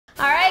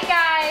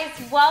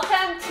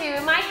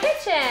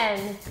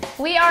kitchen.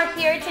 We are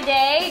here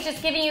today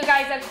just giving you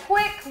guys a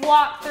quick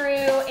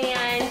walkthrough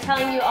and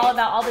telling you all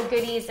about all the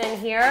goodies in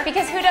here.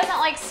 Because who doesn't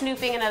like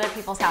snooping in other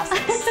people's houses?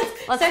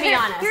 Let's be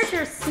honest. Here's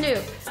your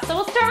snoop. So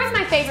we'll start with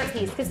my favorite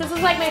piece, because this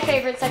is like my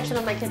favorite section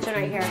of my kitchen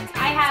right here.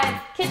 I had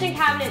kitchen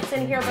cabinets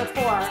in here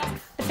before,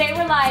 but they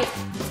were like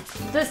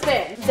this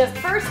big. The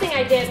first thing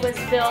I did was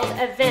build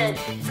a vent.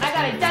 I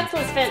got a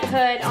ductless vent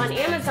hood on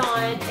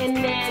Amazon, and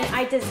then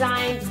I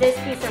designed this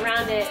piece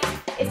around it.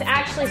 It's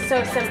actually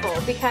so simple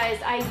because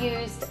I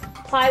used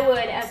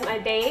plywood as my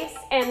base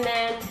and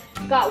then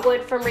got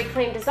wood from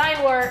Reclaimed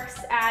Design Works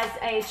as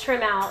a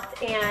trim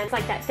out, and it's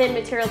like that thin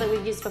material that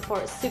we've used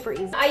before. It's super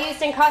easy. I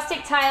used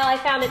encaustic tile. I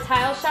found a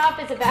tile shop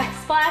as a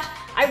backsplash.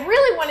 I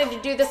really wanted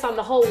to do this on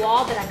the whole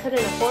wall, but I couldn't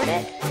afford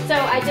it. So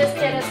I just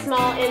did a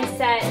small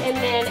inset, and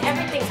then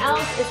everything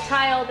else is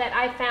tile that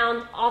I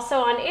found also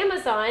on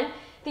Amazon.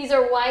 These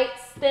are white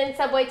thin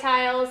subway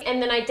tiles,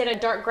 and then I did a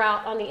dark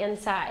grout on the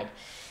inside.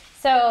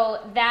 So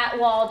that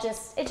wall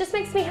it just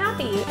makes me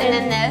happy. And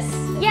then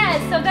this?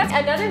 Yes, so that's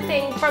another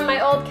thing from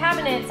my old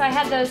cabinets. I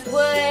had those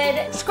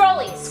wood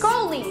scrollies.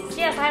 Scrollies,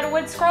 yes, I had a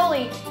wood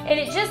scrollie. And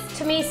it just,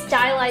 to me,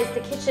 stylized the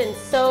kitchen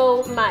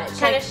so much.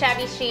 Kind of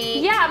shabby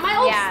chic. Yeah, my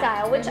old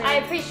style, which I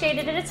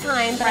appreciated at a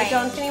time, but I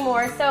don't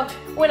anymore. So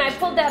when I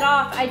pulled that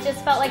off, I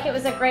just felt like it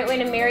was a great way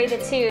to marry the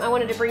two. I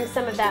wanted to bring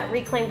some of that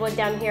reclaimed wood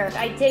down here.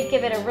 I did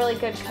give it a really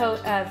good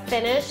coat of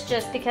finish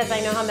just because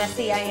I know how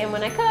messy I am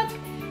when I cook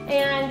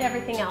and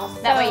everything else.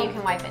 That way you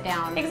can wipe it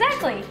down.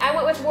 Exactly. I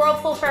went with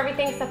Whirlpool for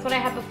everything because that's what I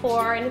had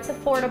before, and it's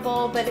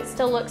affordable, but it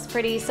still looks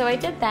pretty, so I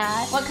did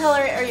that. What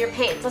color are your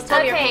paints? Let's tell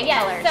me your paint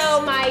colors.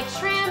 So my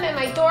trim and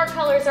my door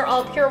colors are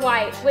all pure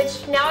white,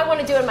 which now I want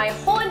to do in my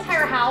whole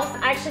entire house.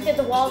 I actually did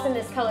the walls in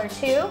this color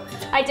too.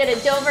 I did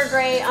a Dover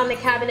gray on the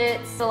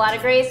cabinets. A lot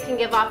of grays can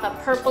give off a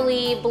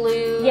purpley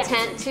blue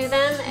tint to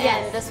them,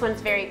 and this one's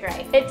very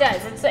gray. It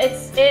does.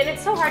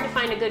 It's so hard to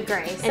find a good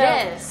gray. So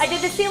it is. I did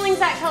the ceilings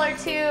that color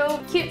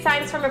too. Cute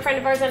signs from a friend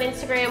of ours on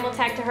Instagram. We'll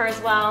tag to her as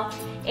well.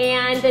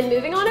 And then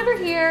moving on over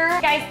here,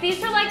 guys,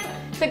 these are like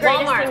the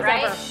greatest Walmart, things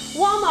right? ever.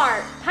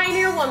 Walmart,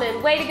 Pioneer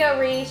Woman, way to go,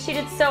 Ree. She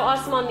did so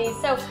awesome on these.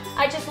 So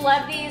I just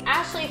love these.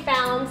 Ashley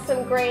found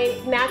some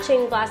great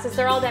matching glasses.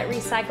 They're all that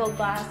recycled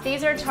glass.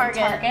 These are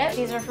Target.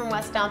 These are from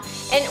West Elm.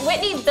 And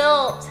Whitney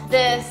built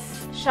this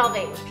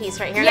shelving piece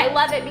right here. And I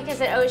love it because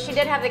she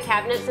did have the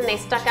cabinets and they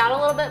stuck out a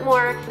little bit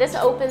more. This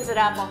opens it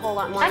up a whole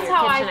lot more. That's in your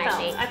how kitchen, I felt. I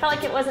think. I felt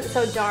like it wasn't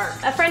so dark.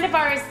 A friend of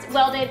ours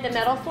welded the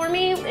metal for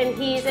me,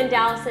 and he's in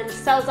Dallas and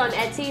sells on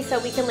Etsy, so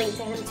we can link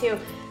to him too.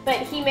 But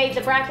he made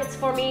the brackets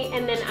for me,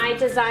 and then I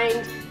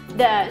designed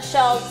the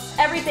shelves.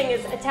 Everything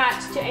is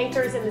attached to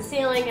anchors in the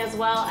ceiling as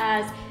well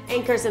as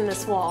anchors in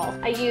this wall.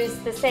 I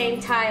used the same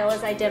tile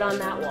as I did on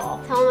that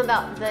wall. Tell them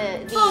about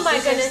these. Oh my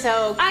goodness, goodness,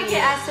 so cute. I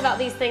get asked about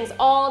these things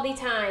all the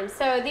time.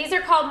 So these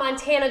are called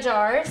Montana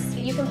jars.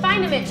 You can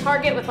find them at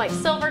Target with like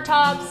silver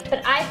tops,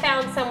 but I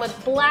found some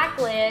with black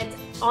lids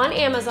on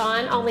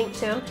Amazon. I'll link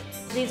to them.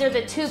 These are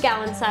the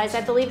 2-gallon size.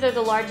 I believe they're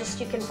the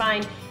largest you can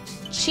find.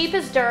 Cheap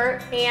as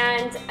dirt,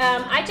 and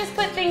I just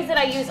put things that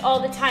I use all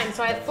the time.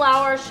 So I have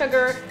flour,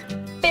 sugar,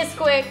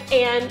 Bisquick,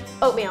 and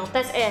oatmeal.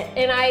 That's it.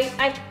 And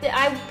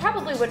I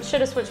probably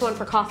should have switched one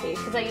for coffee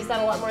because I use that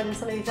a lot more than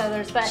some of these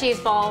others. But cheese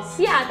balls.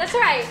 Yeah, that's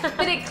right.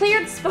 But it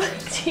cleared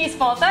cheese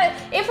balls.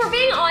 If we're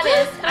being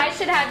honest, I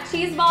should have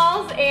cheese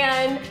balls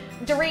and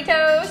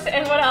Doritos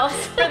and what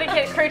else for the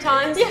kids?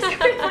 Croutons. Yes,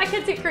 my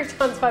kids eat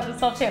croutons by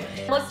themselves too.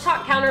 Let's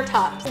talk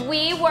countertops.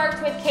 We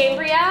worked with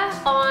Cambria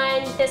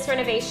on this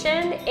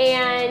renovation,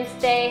 and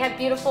they have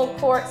beautiful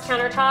quartz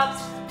countertops.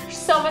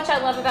 So much I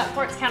love about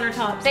quartz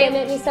countertops. They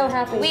make me so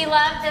happy. We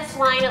love this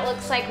line. It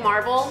looks like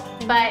marble,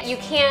 but you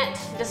can't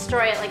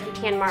destroy it like you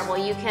can marble.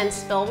 You can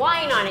spill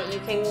wine on it.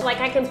 You can, like,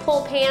 I can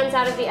pull pans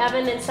out of the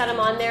oven and set them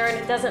on there and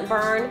it doesn't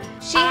burn.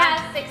 She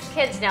has 6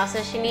 kids now,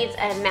 so she needs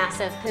a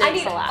massive peninsula. I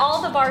need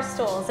all the bar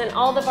stools and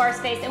all the bar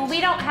space, and we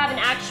don't have an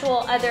actual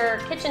other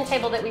kitchen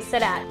table that we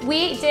sit at.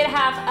 We did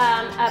have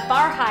a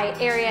bar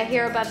height area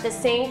here above the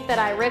sink that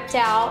I ripped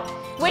out.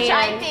 Which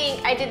I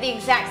think I did the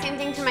exact same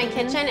thing to my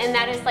kitchen, and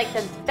that is like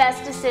the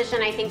best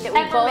decision I think that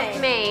we both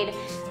made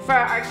for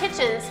our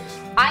kitchens.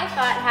 I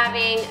thought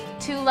having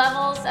 2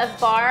 levels of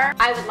bar,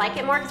 I would like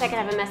it more because I could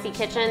have a messy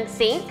kitchen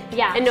sink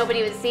and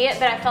nobody would see it,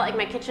 but I felt like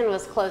my kitchen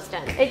was closed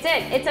in. It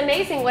did. It's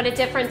amazing what a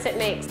difference it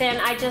makes. Then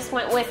I just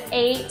went with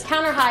 8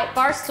 counter height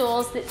bar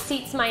stools that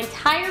seats my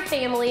entire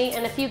family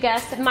and a few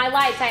guests. My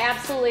lights I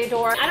absolutely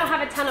adore. I don't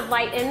have a ton of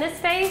light in this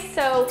space,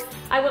 so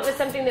I went with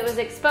something that was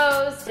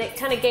exposed. It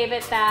kind of gave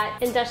it that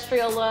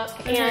industrial look,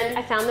 and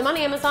I found them on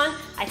Amazon.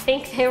 I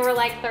think they were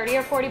like 30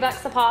 or 40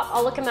 bucks a pop.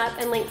 I'll look them up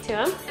and link to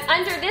them.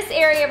 Under this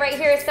area right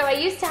here, so I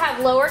used to have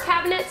lower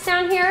cabinets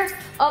down here.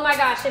 Oh my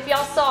gosh, if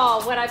y'all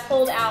saw what I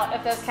pulled out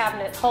of those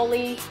cabinets,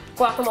 holy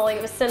guacamole,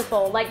 it was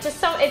sinful. Like, just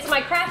so, it's my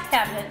craft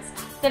cabinets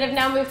that have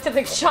now moved to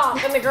the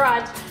shop in the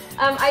garage.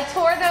 I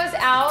tore those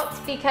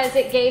out because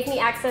it gave me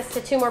access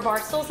to 2 more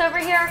bar stools over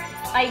here.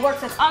 I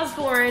worked with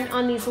Osborne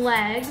on these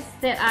legs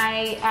that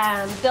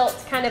I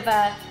built kind of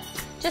a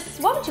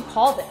just, what would you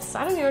call this?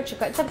 I don't know what you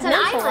call it. It's a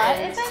peninsula,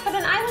 island. is it? But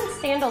an island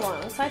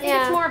standalone. So I think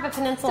it's more of a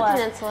peninsula. It's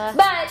a peninsula.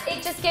 But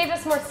it just gave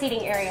us more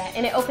seating area,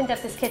 and it opened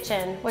up this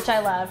kitchen, which I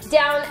love.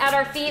 Down at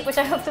our feet, which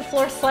I hope the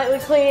floor's slightly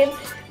clean.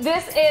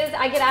 This is,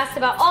 I get asked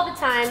about all the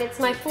time. It's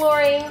my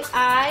flooring.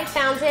 I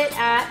found it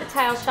at the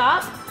tile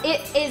shop.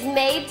 It is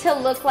made to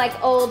look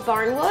like old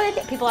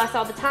barnwood. People ask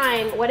all the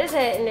time, what is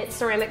it? And it's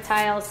ceramic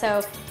tile,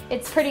 so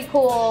it's pretty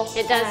cool.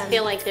 It does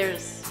feel like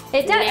there's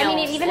it does. I mean,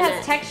 it nails even in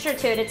has it. texture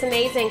to it. It's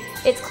amazing.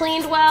 It's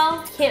cleaned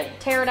well. Can't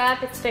tear it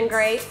up. It's been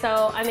great.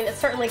 So, I mean, it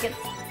certainly gets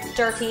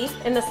dirty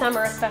in the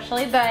summer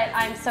especially, but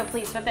I'm so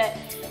pleased with it.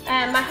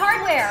 My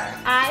hardware,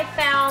 I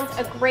found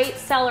a great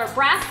seller.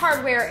 Brass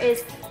hardware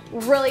is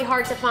really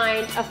hard to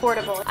find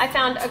affordable. I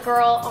found a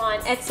girl on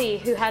Etsy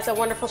who has a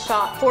wonderful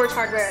shop, Forge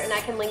Hardware, and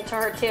I can link to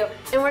her too.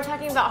 And we're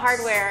talking about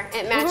hardware.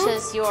 It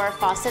matches your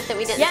faucet that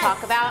we didn't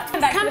talk about.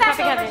 Come back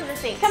over to the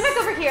sink. Come back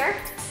over here.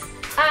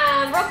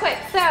 Real quick,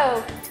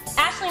 so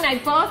Ashley and I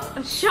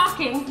both,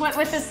 shocking, went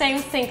with the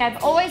same sink.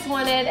 I've always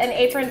wanted an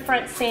apron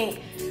front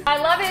sink. I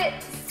love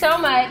it so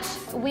much.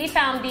 We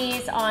found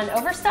these on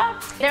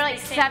Overstock. They're like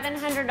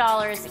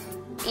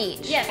 $700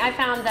 each. Yes, I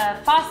found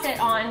the faucet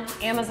on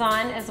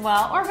Amazon as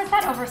well. Or was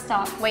that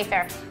Overstock?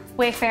 Wayfair.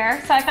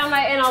 Wayfair. So I found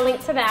my, and I'll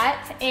link to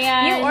that.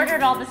 And you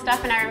ordered all the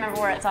stuff and I remember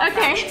where it's all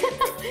from.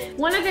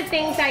 One of the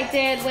things I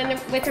did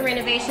with the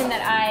renovation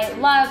that I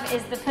love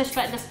is the push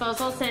button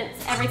disposal, since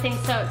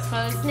everything's so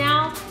exposed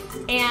now.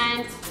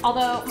 And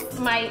although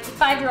my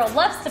 5-year-old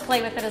loves to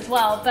play with it as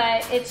well,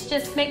 but it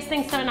just makes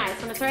things so nice.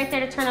 When it's right there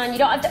to turn on, you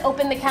don't have to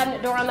open the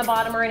cabinet door on the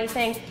bottom or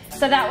anything.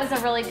 So that was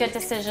a really good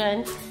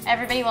decision.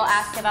 Everybody will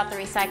ask about the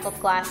recycled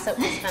glass soap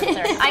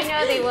dispenser. I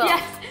know they will.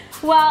 Yes.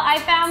 Well, I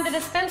found the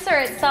dispenser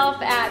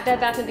itself at Bed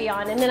Bath &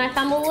 Beyond, and then I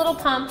found the little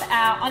pump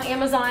on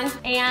Amazon,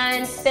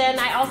 and then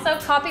I also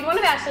copied one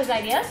of Ashley's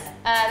ideas.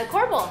 The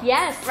corbel.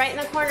 Yes. Right in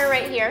the corner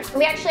right here.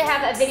 We actually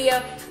have a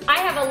video. I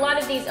have a lot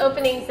of these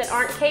openings that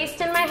aren't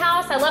cased in my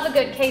house. I love a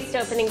good cased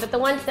opening, but the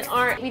ones that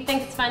aren't, we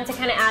think it's fun to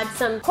kind of add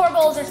some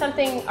corbels or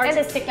something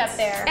artistic up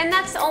there. And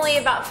that's only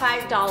about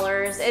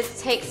 $5. It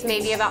takes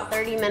maybe about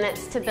 30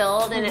 minutes to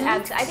build, and it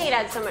adds, I think it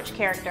adds so much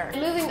character.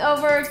 Moving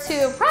over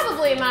to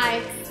probably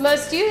my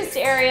most used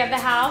area of the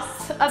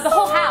house, of the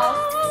whole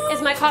house,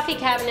 is my coffee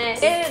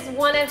cabinet. It is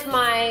one of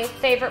my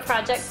favorite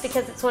projects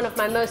because it's one of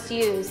my most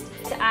used.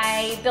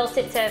 I built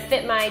it to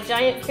fit my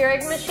giant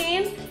Keurig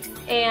machine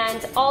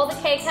and all the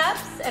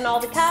K-cups and all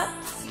the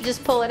cups.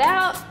 Just pull it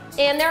out.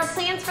 And there are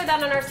plans for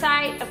that on our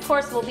site. Of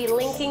course, we'll be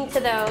linking to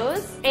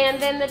those. And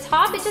then the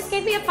top, it just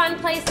gave me a fun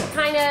place to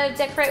kind of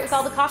decorate with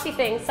all the coffee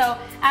things. So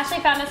Ashley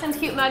found us some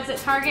cute mugs at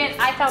Target.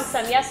 I found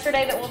some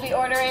yesterday that we'll be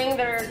ordering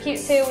that are cute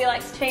too. We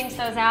like to change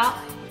those out.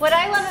 What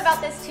I love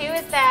about this too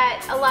is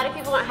that a lot of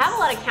people don't have a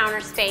lot of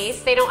counter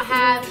space. They don't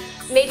have,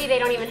 maybe they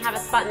don't even have a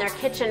spot in their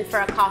kitchen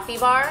for a coffee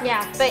bar.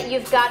 Yeah. But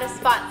you've got a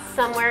spot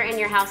somewhere in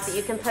your house that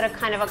you can put a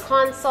kind of a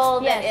console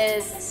that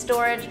is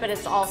storage, but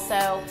it's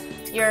also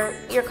your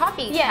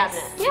coffee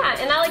cabinet. Yeah,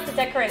 and I like to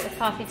decorate with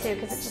coffee too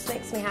because it just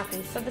makes me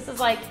happy. So this is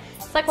like,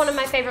 it's like one of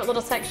my favorite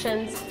little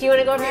sections. Do you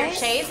want to go over your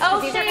shades?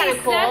 Oh, these shades. are kind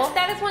of cool.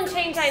 That is one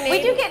change I made.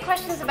 We do get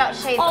questions about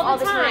shades all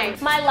the time.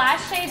 My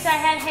last shades I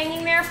had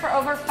hanging there for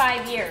over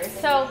 5 years.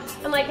 So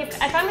I'm like,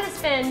 if I'm going to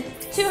spend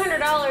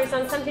 $200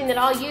 on something that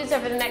I'll use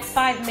over the next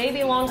 5,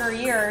 maybe longer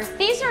years.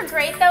 These are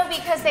great though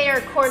because they are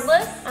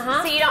cordless.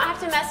 So you don't have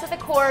to mess with the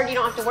cord. You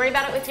don't have to worry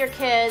about it with your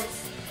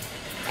kids.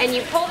 And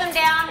you pull them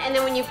down, and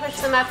then when you push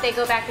them up, they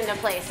go back into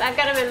place. I've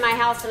got them in my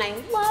house, and I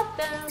love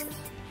them.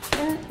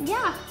 And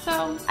yeah,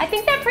 so I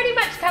think that pretty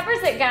much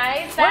covers it,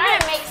 guys. We're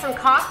gonna make some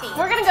coffee.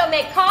 We're gonna go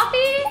make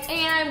coffee,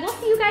 and we'll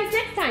see you guys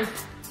next time.